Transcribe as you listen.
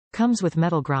Comes with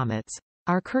metal grommets.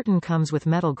 Our curtain comes with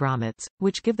metal grommets,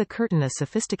 which give the curtain a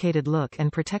sophisticated look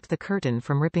and protect the curtain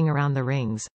from ripping around the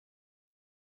rings.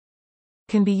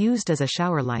 Can be used as a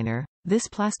shower liner. This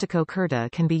plastico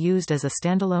curta can be used as a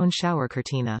standalone shower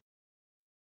cortina.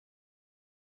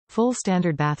 Full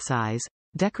standard bath size.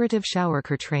 Decorative shower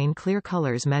curtrain clear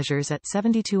colors measures at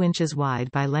 72 inches wide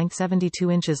by length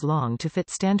 72 inches long to fit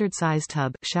standard size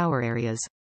tub, shower areas.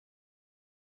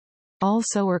 All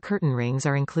sower curtain rings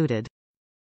are included.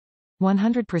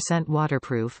 100%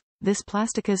 waterproof. This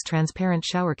plasticas transparent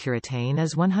shower curatain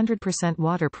is 100%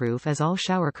 waterproof as all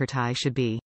shower curtai should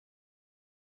be.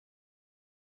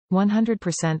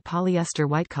 100% polyester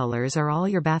white colors are all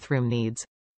your bathroom needs.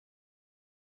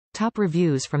 Top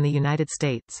reviews from the United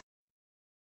States.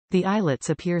 The eyelets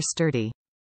appear sturdy.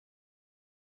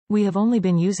 We have only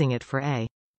been using it for a.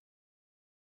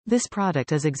 This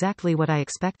product is exactly what I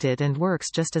expected and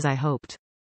works just as I hoped.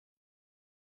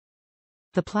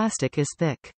 The plastic is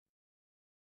thick.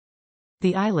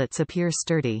 The eyelets appear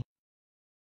sturdy.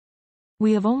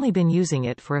 We have only been using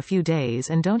it for a few days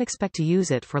and don't expect to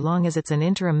use it for long as it's an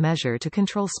interim measure to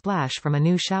control splash from a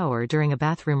new shower during a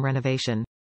bathroom renovation.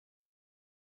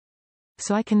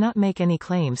 So I cannot make any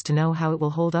claims to know how it will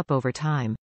hold up over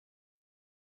time.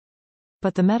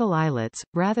 But the metal eyelets,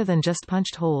 rather than just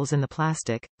punched holes in the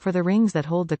plastic, for the rings that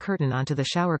hold the curtain onto the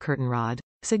shower curtain rod,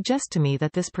 suggest to me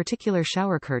that this particular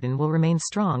shower curtain will remain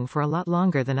strong for a lot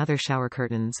longer than other shower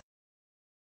curtains.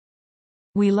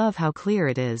 We love how clear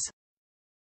it is.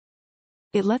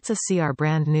 It lets us see our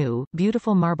brand new,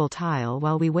 beautiful marble tile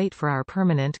while we wait for our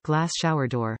permanent glass shower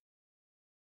door.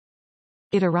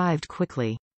 It arrived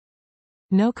quickly.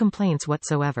 No complaints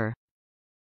whatsoever.